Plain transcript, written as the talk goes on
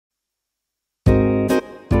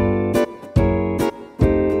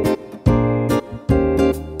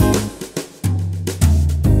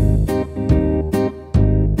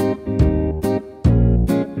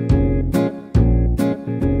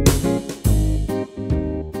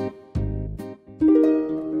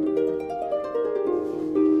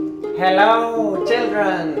Hello,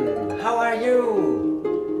 children! How are you?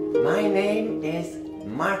 My name is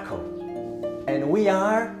Marco, and we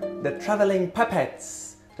are the Travelling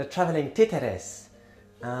Puppets, the Travelling Títeres.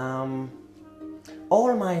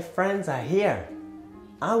 All my friends are here.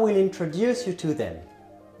 I will introduce you to them.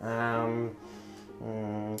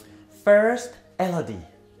 First, Elodie.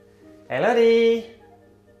 Elodie!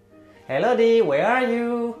 Elodie, where are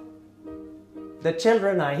you? The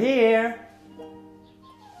children are here.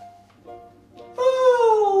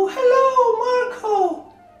 Oh, hello,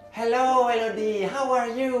 Marco. Hello, Elodie. How are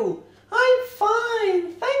you? I'm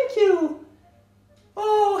fine, thank you.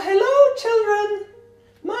 Oh, hello, children.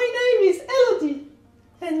 My name is Elodie,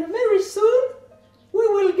 and very soon we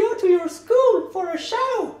will go to your school for a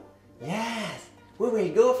show. Yes, we will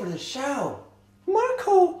go for the show.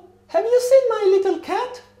 Marco, have you seen my little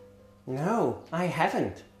cat? No, I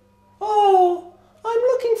haven't. Oh, I'm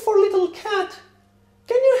looking for little cat.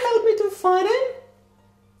 Can you help me to find him?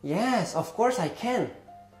 Yes, of course I can.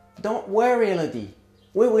 Don't worry, Elodie.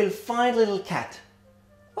 We will find little cat.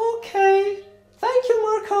 Okay. Thank you,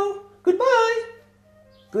 Marco. Goodbye.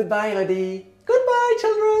 Goodbye, Elodie. Goodbye,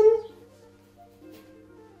 children.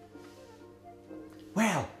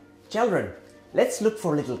 Well, children, let's look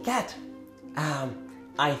for little cat.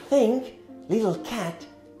 I think little cat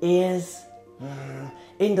is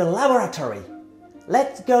in the laboratory.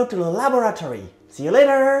 Let's go to the laboratory. See you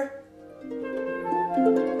later.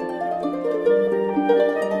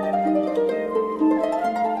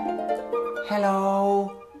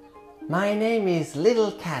 Hello, my name is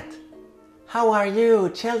Little Cat. How are you,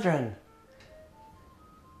 children?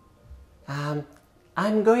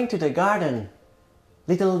 I'm going to the garden.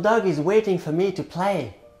 Little dog is waiting for me to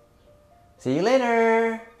play. See you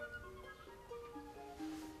later.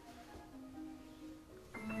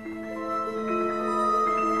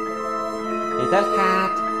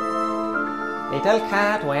 Little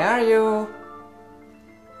cat, where are you?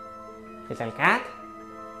 Little cat?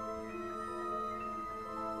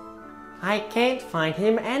 I can't find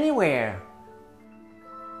him anywhere.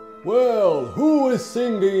 Well, who is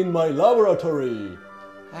singing in my laboratory?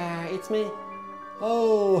 It's me.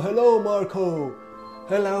 Oh, hello, Marco.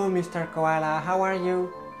 Hello, Mr. Koala, how are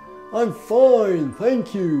you? I'm fine,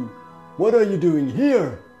 thank you. What are you doing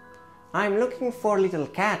here? I'm looking for little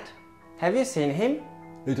cat. Have you seen him?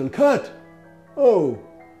 Little cat? Oh,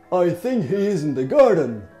 I think he is in the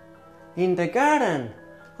garden. In the garden?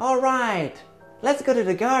 All right. Let's go to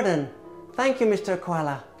the garden. Thank you, Mr.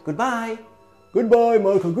 Koala. Goodbye. Goodbye,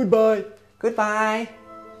 Marco, goodbye. Goodbye.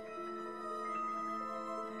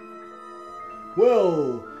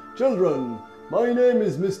 Well, children, my name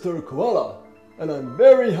is Mr. Koala, and I'm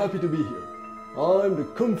very happy to be here. I'm the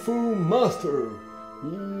Kung Fu Master.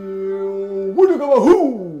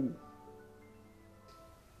 Woo-doo-ga-wahoo!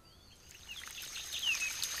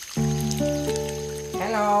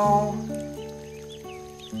 Hello.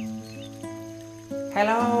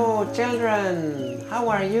 Hello, children. How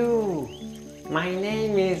are you? My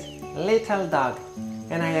name is Little Dog,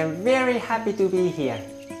 and I am very happy to be here.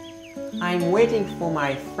 I'm waiting for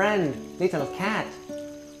my friend, Little Cat.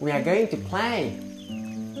 We are going to play.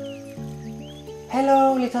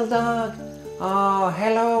 Hello, Little Dog. Oh,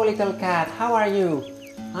 hello, Little Cat. How are you?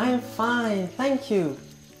 I'm fine, thank you.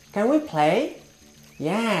 Can we play?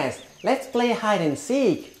 Yes, let's play hide and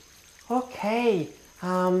seek. Okay,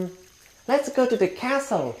 let's go to the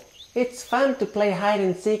castle. It's fun to play hide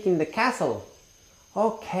and seek in the castle.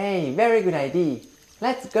 Okay, very good idea.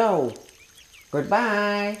 Let's go.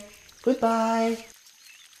 Goodbye. Goodbye.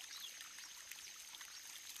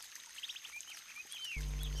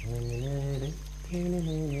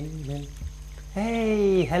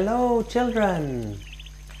 Hey, hello, children.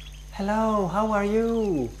 Hello, how are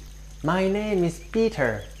you? My name is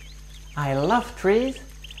Peter. I love trees,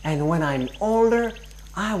 and when I'm older,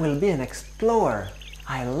 I will be an explorer.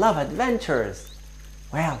 I love adventures.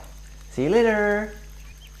 Well, see you later.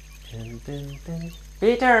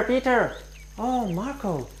 Peter! Oh,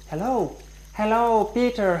 Marco, hello. Hello,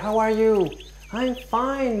 Peter, how are you? I'm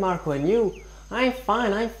fine, Marco, and you? I'm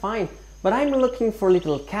fine. But I'm looking for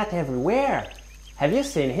little cat everywhere. Have you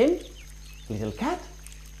seen him? Little cat?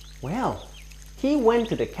 Well, he went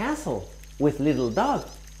to the castle with little dog.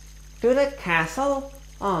 To the castle?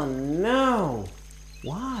 Oh no!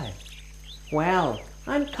 Why? Well,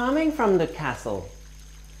 I'm coming from the castle.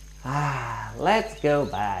 Let's go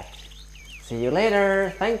back. See you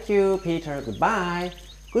later. Thank you, Peter. Goodbye.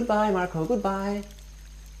 Goodbye, Marco. Goodbye.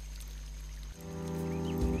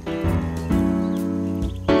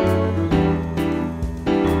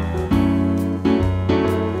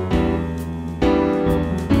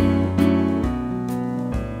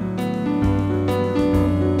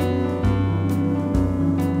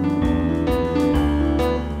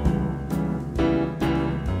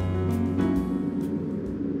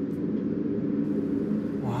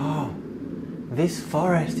 this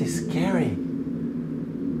forest is scary.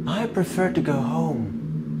 I prefer to go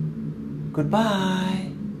home. Goodbye.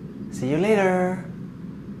 See you later.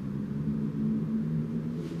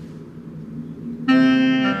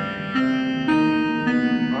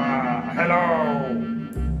 Hello.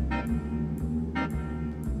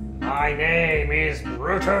 My name is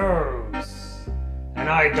Brutus, and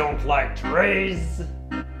I don't like trees,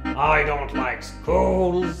 I don't like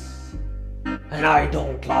schools, and I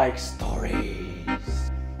don't like stories.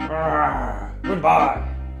 Goodbye.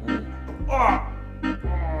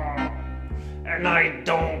 And I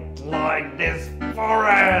don't like this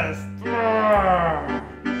forest.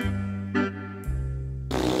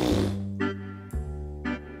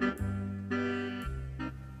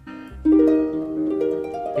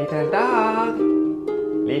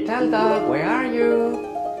 Little dog, where are you?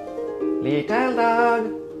 Little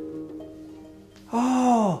dog.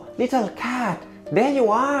 Oh, little cat, there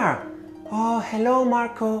you are. Oh, hello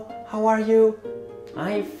Marco, how are you?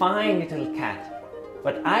 I'm fine, little cat,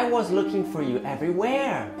 but I was looking for you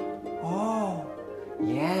everywhere. Oh,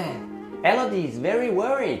 yeah, Elodie is very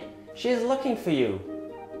worried. She's looking for you.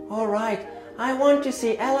 All right, I want to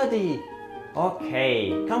see Elodie.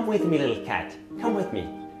 Okay, come with me, little cat. Come with me.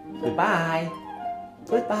 Goodbye.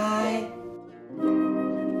 Goodbye.